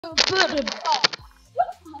I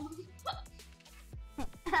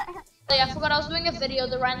forgot I was doing a video,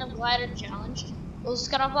 the random glider challenge. It was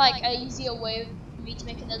kind of like an easier way for me to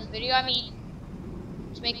make another video. I mean,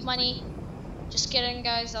 to make money. Just kidding,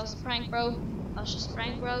 guys. That was a prank, bro. That was just a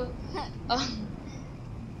prank, bro.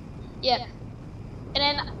 Yeah. And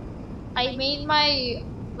then I made my,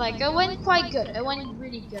 like, it went quite good. It went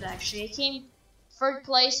really good, actually. I came third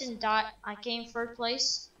place and died. I came third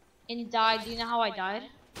place and died. Do you know how I died?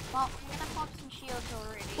 Well, I'm gonna pop some shields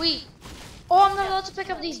already. Wait. Oh, I'm not allowed to pick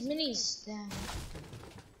up these minis. Damn.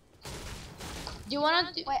 Do you wanna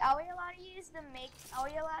do? Wait, are we allowed to use the make? Are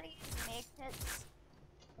we allowed to use make pits?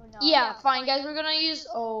 Or no? Yeah, fine, guys. We're gonna use.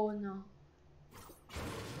 Oh no.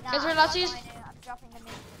 Guys, we're allowed to use. I'm dropping the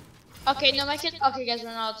make. Okay, no make it. Okay, guys,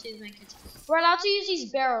 we're not allowed to use make it. We're allowed to use these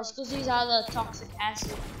barrels because these are the toxic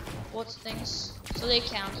acid water things, so they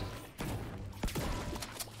count.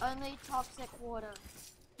 Only toxic water.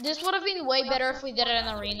 This would have been way better if we did it in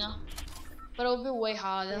arena, but it would be way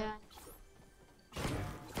harder. Yeah.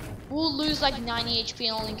 We'll lose like 90 HP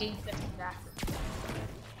and only gain 50 back.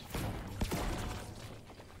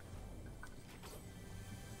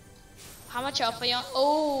 How much health are you on?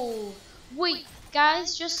 Oh, wait,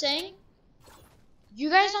 guys, just saying. You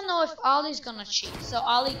guys don't know if Ali's gonna cheat, so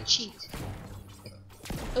Ali cheat.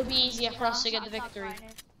 It'll be easier for us to get the victory.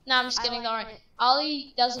 No, I'm just kidding, alright.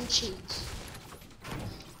 Ali doesn't cheat.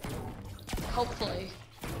 Hopefully.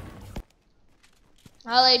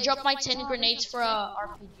 Ali, drop my 10 grenades for a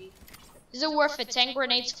RPG. Is it worth it? 10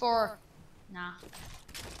 grenades for... Nah.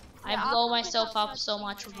 I blow myself up so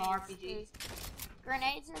much with RPG.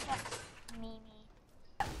 Grenades are just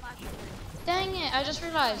meme. Dang it, I just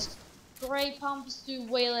realized. Gray pumps do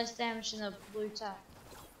way less damage than a blue tack.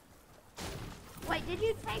 Wait, did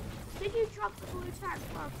you drop the blue tack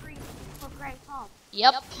for gray pump?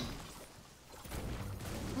 Yep.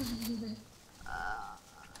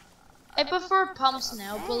 I prefer pumps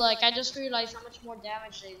now, but like I just realized how much more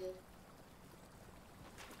damage they do.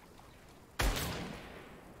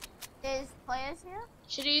 There's players here?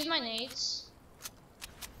 Should I use my nades?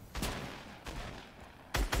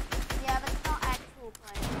 Yeah, but it's not actual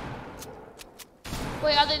players.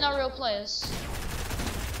 Wait, are they not real players?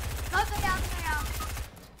 No, go down.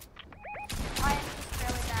 I am just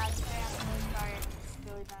really bad. I'm really sorry. It's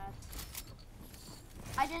really bad.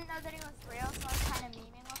 I didn't know that he was real, so I was kind of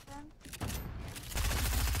memeing with him.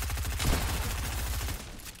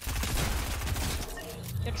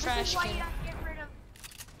 You're trash. This is why you don't get rid of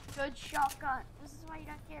good shotgun. This is why you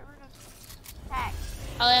don't get rid of tags.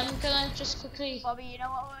 I'm gonna just quickly. Bobby, you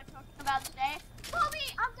know what we were talking about today?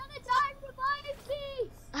 Bobby, I'm gonna die for buying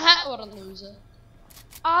these! Ha! What a loser.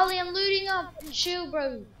 Ali, I'm looting up. Chill,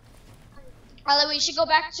 bro. Ali, we should go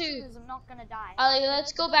back to. Because I'm not gonna die. Ali,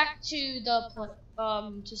 let's go back to the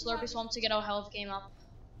to Slurpee Swamp to get our health game up.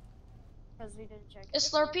 Because we didn't check. Is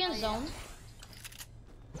Slurpee in zone?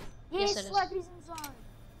 Yes, Yes, it is. Slurpee's in zone.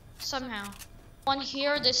 Somehow. One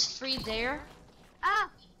here, there's 3 there. Ah!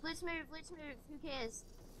 Let's move. Who cares?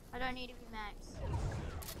 I don't need to be max.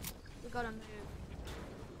 We gotta move.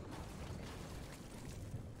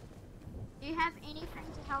 Do you have anything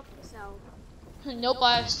to help yourself? Nope,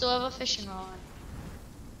 I still have a fishing rod.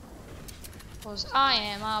 Cause I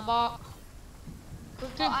am a bot.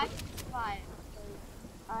 Well, I can survive.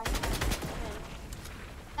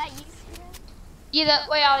 That you see? Yeah, that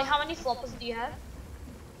way, Ali, how many floppers do you have?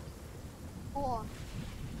 4.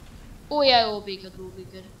 Oh yeah, it will be good,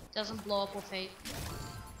 Doesn't blow up or fade.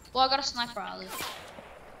 Well, I got a sniper, Ali.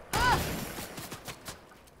 Ah!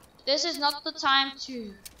 This is not the time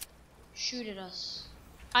to shoot at us.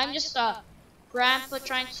 I'm just a grandpa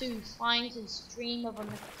trying to find his dream of a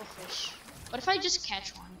mythical fish. What if I just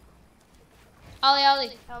catch one? Ali,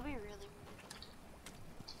 That'll be really weird.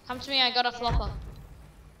 come to me, I got a flopper.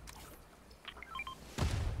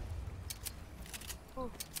 Oh.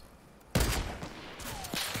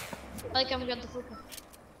 I'm got the flopper.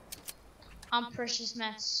 I'm precious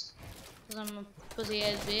mess. Cause I'm a pussy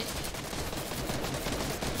ass bitch.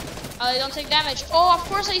 Ali, don't take damage. Oh, of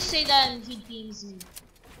course I say that and he beams me.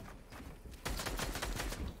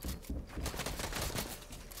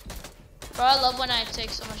 Bro, I love when I take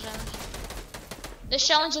so much damage. This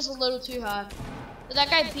challenge is a little too hard. But that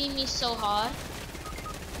guy beat me so hard.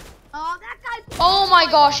 Oh, that guy. Oh my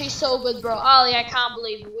gosh, he's so good, bro. Ali, I can't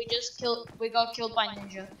believe it. We got killed by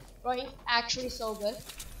Ninja. Bro, he's actually so good.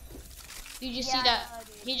 Did you see that? No,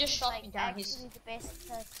 dude. He just shot me down. He's the best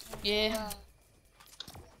person. Yeah.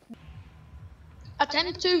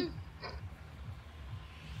 Attempt 2.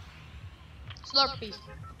 Slurpee.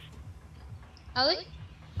 Ali?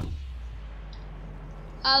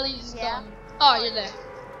 Ali's gone. Oh, you're there.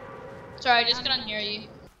 Sorry, I just got near you.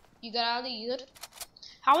 You got out of the good?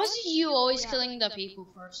 How is it you always killing the people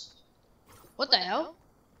first? What the hell?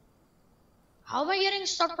 How am I getting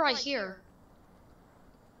stuck right here?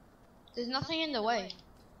 There's nothing in the way.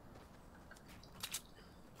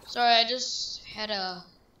 Sorry, I just had a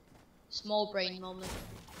small brain moment.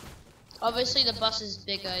 Obviously the bus is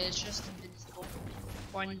bigger, it's just invincible.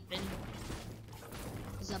 Or invincible.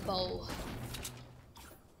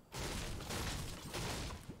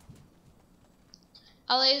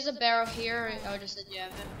 I'll lay a barrel here, or just said you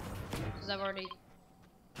have it. Because I've already...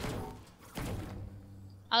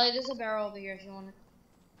 I'll lay a barrel over here if you want it.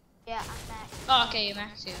 Yeah, I'm back. Oh, okay, you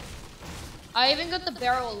maxed it. I even got the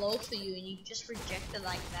barrel low for you and you just rejected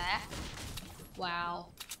like that. Wow.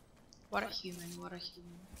 What a human, what a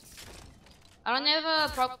human. I don't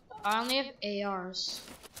have I only have ARs.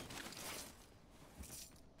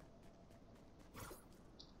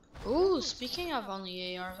 Ooh, speaking of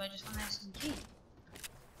only ARs, I just want to SMG.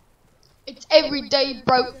 It's every day,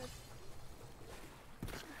 bro.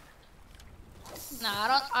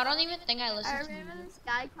 Nah, I don't even think I listened to I remember this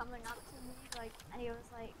guy coming up to me, like, and he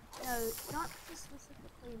was like, no, not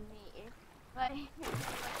specifically me, but he was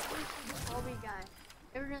like, who's the Bobby guy?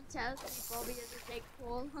 Everyone tells me Bobby is a Jake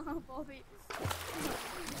Paul. Bobby.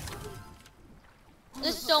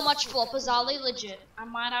 There's so much floppers, Ali, legit. I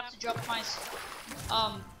might have to drop my,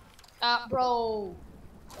 bro.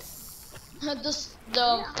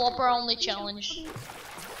 The flopper only challenge.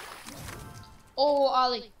 Oh,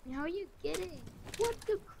 Ali. How are you getting? What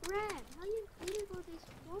the crap? How are you getting all these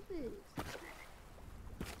floppers?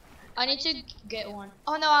 I need to get one.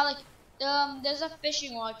 Oh no, Ali. There's a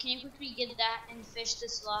fishing rod. Can you quickly get that and fish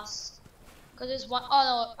this last? Cause there's one. Oh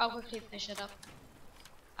no, I'll quickly fish it up.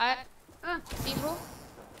 People.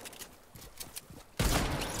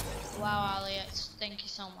 Wow, Ali, thank you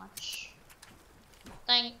so much.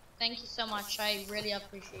 Thank you so much. I really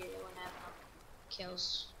appreciate it when I have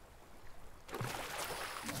kills.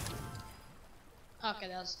 Okay,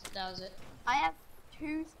 that was it. I have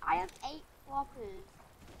 8 floppers.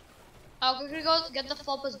 Oh, quickly go get the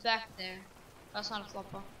floppers back there. That's not a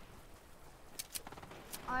flopper.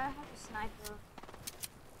 I have a sniper.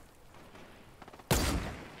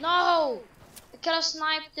 No! I could have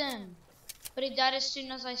sniped him. But he died as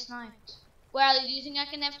soon as I sniped. Well, do you think I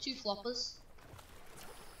can have 2 floppers?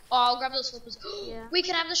 Oh, I'll grab those floppers. Yeah. We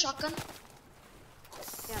can have the shotgun.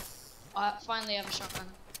 Yeah. I finally have a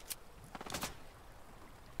shotgun.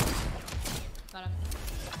 Got him.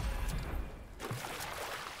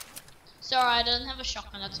 Sorry, I didn't have a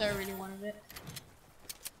shotgun. That's why I really wanted it.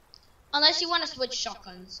 Unless you want to switch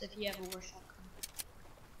shotguns, if you have a worse shotgun.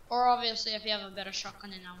 Or obviously, if you have a better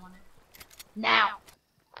shotgun and I want it. Now!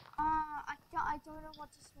 I don't know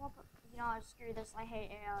what to swap. You know, screw this. I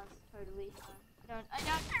hate ARs totally. I don't.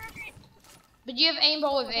 But you have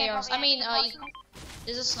aimbot with Okay, ARs. I Bobby, mean,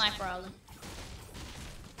 there's a sniper, Ali.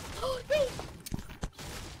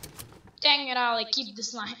 Dang it, Ali. Keep the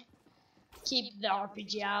sniper. Keep the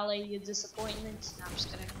RPG, Ali. You disappointment. No, I'm just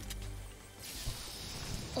kidding.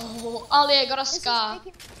 Oh, Ali, I got a scar.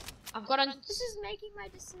 I've got a. This is making my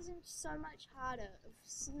decision so much harder.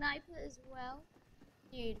 Sniper as well,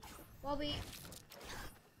 dude. Bobby.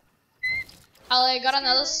 Ali, I got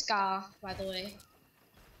another scar, by the way.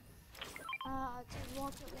 It's a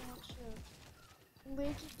rocket launcher. Where'd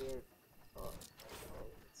you do? Oh,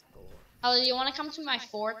 it's cool. Ali, you want to come to my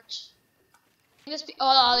fort? Oh,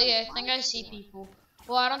 Ali, I think I see people.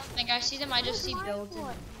 Well, I don't think I see them. I just see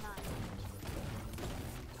buildings.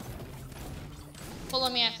 Follow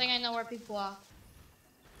me. I think I know where people are.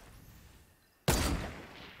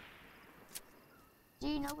 Do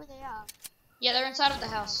you know where they are? Yeah, they're inside of the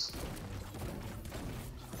house.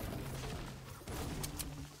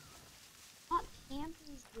 Not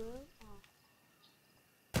campers, bro.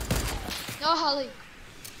 No, Holly.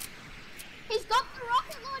 He's got the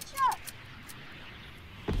rocket launcher.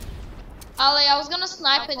 Ali, I was gonna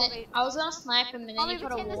snipe him. I was gonna snipe him, and then Bobby, you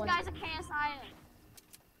put a pretend wall. this guy's a KSI.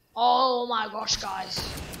 Oh my gosh, guys.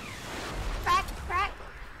 Crack.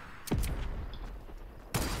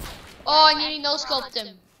 Oh, I nearly no scoped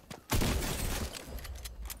him.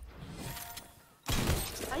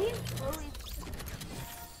 Are you fully?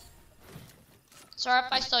 Sorry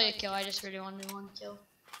if I stole your kill. I just really wanted one kill. Oh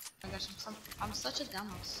my gosh, I'm such a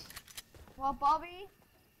dumbass. Well, Bobby,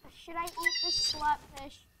 should I eat this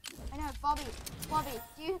slapfish? I know, Bobby,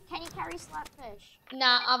 can you carry slapfish?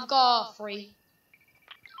 Nah, I've got 3.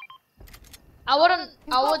 I would.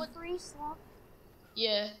 3 slap.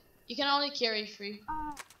 Yeah, you can only carry 3.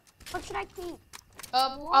 What should I keep?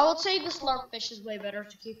 I would say the slurp fish is way better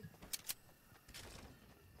to keep.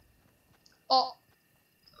 Oh,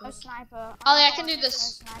 sniper. Ollie, I can do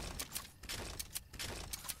this. No sniper.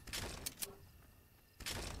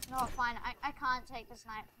 No, fine. I can't take the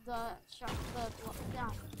snipe. The shot. Yeah.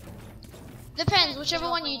 Depends, whichever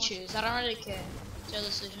one you choose. I don't really care. It's your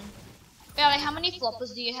decision. Ollie, how many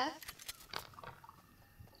floppers do you have?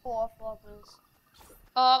 4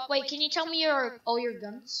 floppers. Wait, can you tell me all your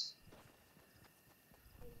guns?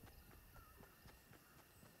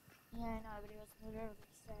 Yeah, I know, but it was literally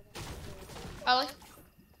said. Ollie,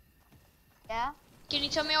 Yeah? can you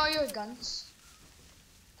tell me all your guns?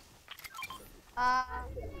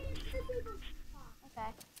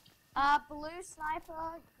 Okay. Blue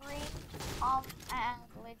sniper, green and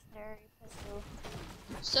legendary pistol.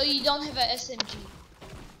 So you don't have a SMG?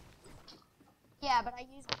 Yeah, but I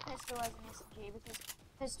use the pistol as an SMG because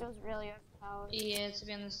pistol's really overpowered. Yeah, to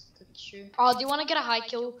be honest, that's true. Oh, do you want to get a high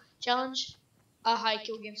kill challenge? A high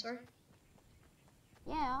kill game, sorry.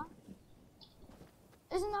 Yeah.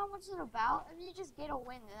 Isn't that what it's about? If you just get a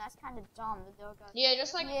win, then that's kind of dumb that they'll go. Yeah,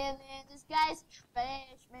 just like. Yeah, man, this guy's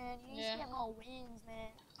trash, man. You need Yeah. to get more wins,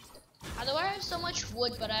 man. Although I have so much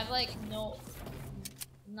wood, but I have like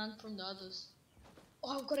none from the others.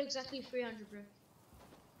 Oh, I've got exactly 300, bro.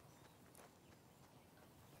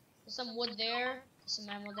 There's some wood there, some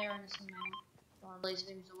ammo there, and some ammo. Oh, Blaze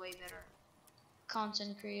Beam's a way better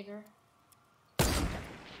content creator.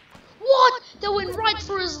 What? That went right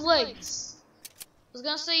through his legs. I was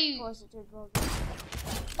gonna say. Of course it did, bro.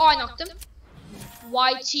 Oh, I knocked him.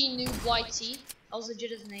 YT noob YT. That was legit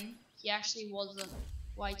his name. He actually was a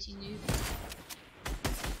YT noob.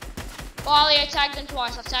 Oh, Ollie, I tagged him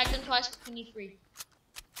twice. I've tagged him twice for 23.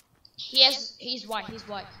 He's white. He's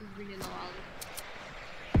really low, Ollie.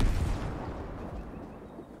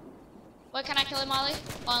 Wait, can I kill him, Ollie?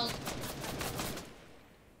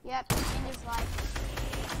 Yep, in his life.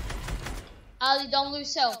 Ollie, don't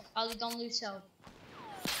lose health. Ollie, don't lose health.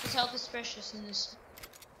 His health is precious in this.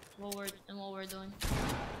 What we're doing.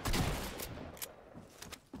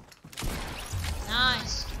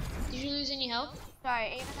 Nice. Did you lose any health?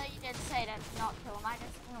 Sorry, even though you did say that to not kill him, I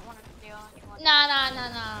just didn't want to deal anymore.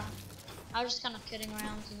 Nah. I was just kind of kidding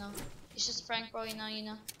around, you know. It's just a prank, bro, you know.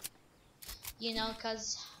 You know,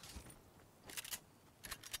 cause.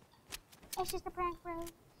 It's just a prank, bro.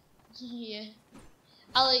 Yeah.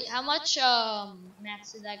 Ollie, how much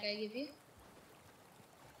mats did that guy give you?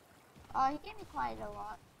 Oh, he gave me quite a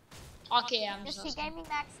lot. Okay, I'm just He asking. gave me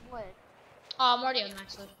max wood. Oh, I'm already on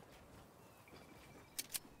max wood.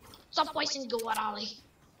 Stop wasting the wood, Ollie.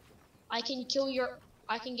 I can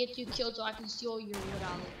get you killed so I can steal your wood,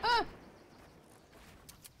 Ollie.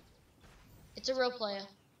 It's a real player.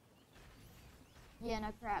 Yeah,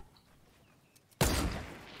 no crap.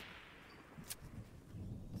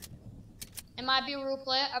 It might be a real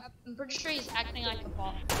player. I'm pretty sure he's acting like a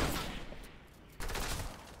bot.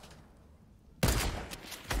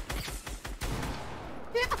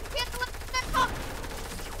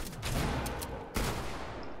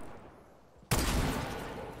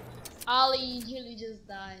 Ollie nearly just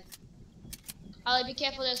died. Ollie, be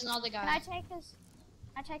careful, there's another guy. Can I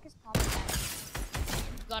take his pump back?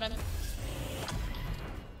 Got him.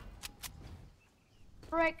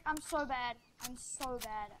 Frick, I'm so bad.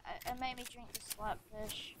 It made me drink the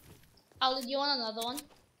slapfish. Ollie, do you want another one?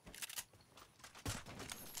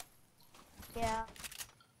 Yeah.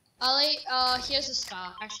 Ollie, here's a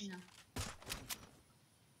star. Actually, no.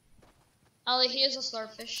 Ollie, here's a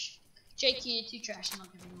slurfish. JQ, you're too trash. I'm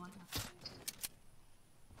not giving you one.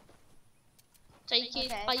 Take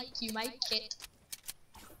it Okay. like you make it.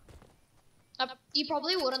 You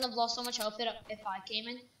probably wouldn't have lost so much health if I came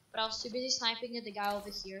in, but I was too busy sniping at the guy over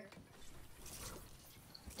here.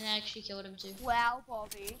 And I actually killed him too. Wow,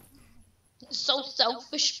 Bobby. So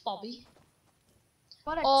selfish, Bobby.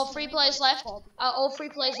 What a All 3 players teammate, left. Bobby. All 3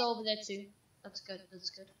 players are over there too. That's good.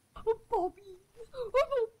 Oh, Bobby. Oh,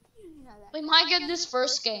 Bobby. You know that. We might get this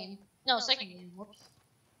first game. No, second game. Whoops.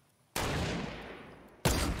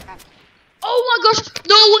 Oh my gosh!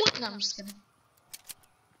 No! No, I'm just kidding.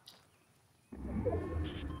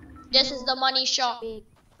 This is the money shot. Big.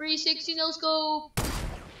 360 no scope.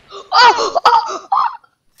 Oh!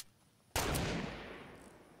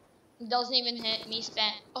 Doesn't even hit me.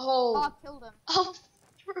 Spam. Oh, Oh. I killed him. Oh,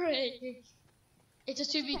 frick. It's a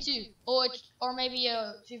 2v2. Or maybe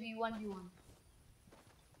a 2v1v1.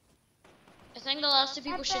 I think the last 2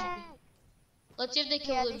 people should be. Let's see if they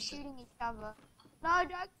kill Yeah, them. they're shooting each other. No,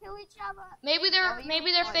 don't kill each other. Maybe Oh, they're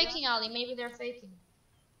yeah. faking, Ali. Maybe they're faking.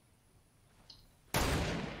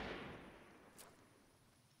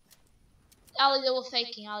 Ali, they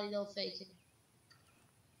were faking.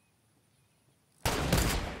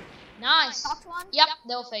 Nice. Knocked one? Yep,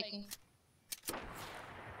 they were faking.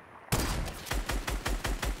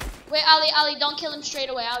 Wait, Ali, don't kill him straight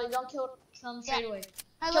away. Ali, don't kill him straight away.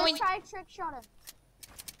 Now Can let's we? try trick shot him.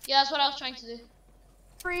 Yeah, that's what I was trying to do.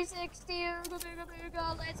 360,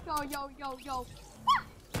 go, let's go, yo.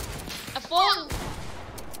 I fall.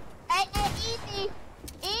 Hey,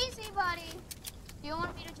 easy, buddy. Do you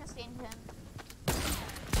want me to just end him?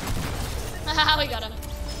 We got him.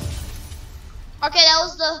 Okay, that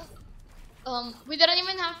was the. We didn't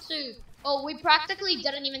even have to. Oh, we practically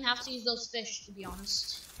didn't even have to use those fish, to be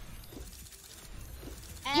honest.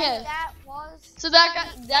 And Yeah. that was. So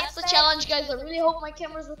that's the challenge, guys. I really hope my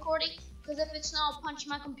camera's recording, because if it's not, I'll punch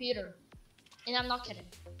my computer. And I'm not kidding.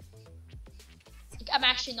 I'm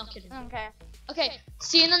actually not kidding. Okay. Okay,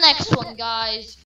 see you in the next one, guys.